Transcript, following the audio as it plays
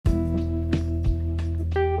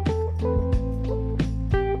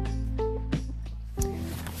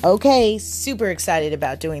Okay, super excited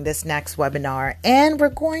about doing this next webinar, and we're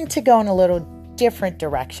going to go in a little different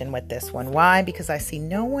direction with this one. Why? Because I see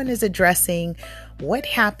no one is addressing what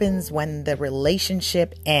happens when the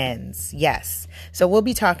relationship ends. Yes. So we'll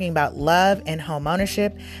be talking about love and home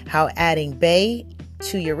ownership, how adding Bay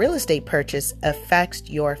to your real estate purchase affects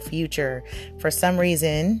your future. For some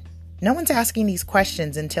reason, no one's asking these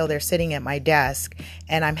questions until they're sitting at my desk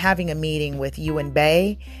and I'm having a meeting with you and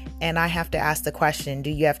Bay, and I have to ask the question,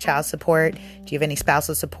 do you have child support? Do you have any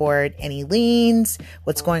spousal support? Any liens?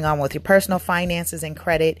 What's going on with your personal finances and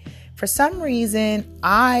credit? For some reason,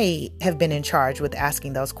 I have been in charge with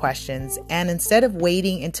asking those questions. And instead of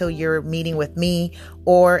waiting until you're meeting with me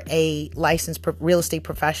or a licensed real estate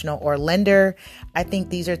professional or lender, I think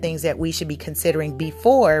these are things that we should be considering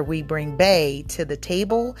before we bring Bay to the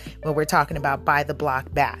table when we're talking about buy the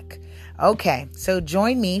block back. Okay, so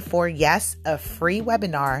join me for, yes, a free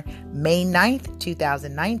webinar, May 9th,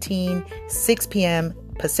 2019, 6 p.m.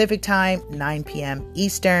 Pacific time, 9 p.m.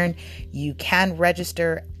 Eastern. You can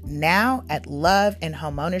register now at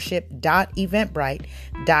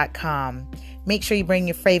loveandhomeownership.eventbrite.com. Make sure you bring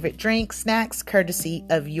your favorite drink, snacks, courtesy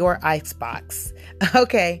of your icebox.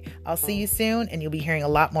 Okay, I'll see you soon, and you'll be hearing a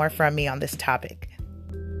lot more from me on this topic.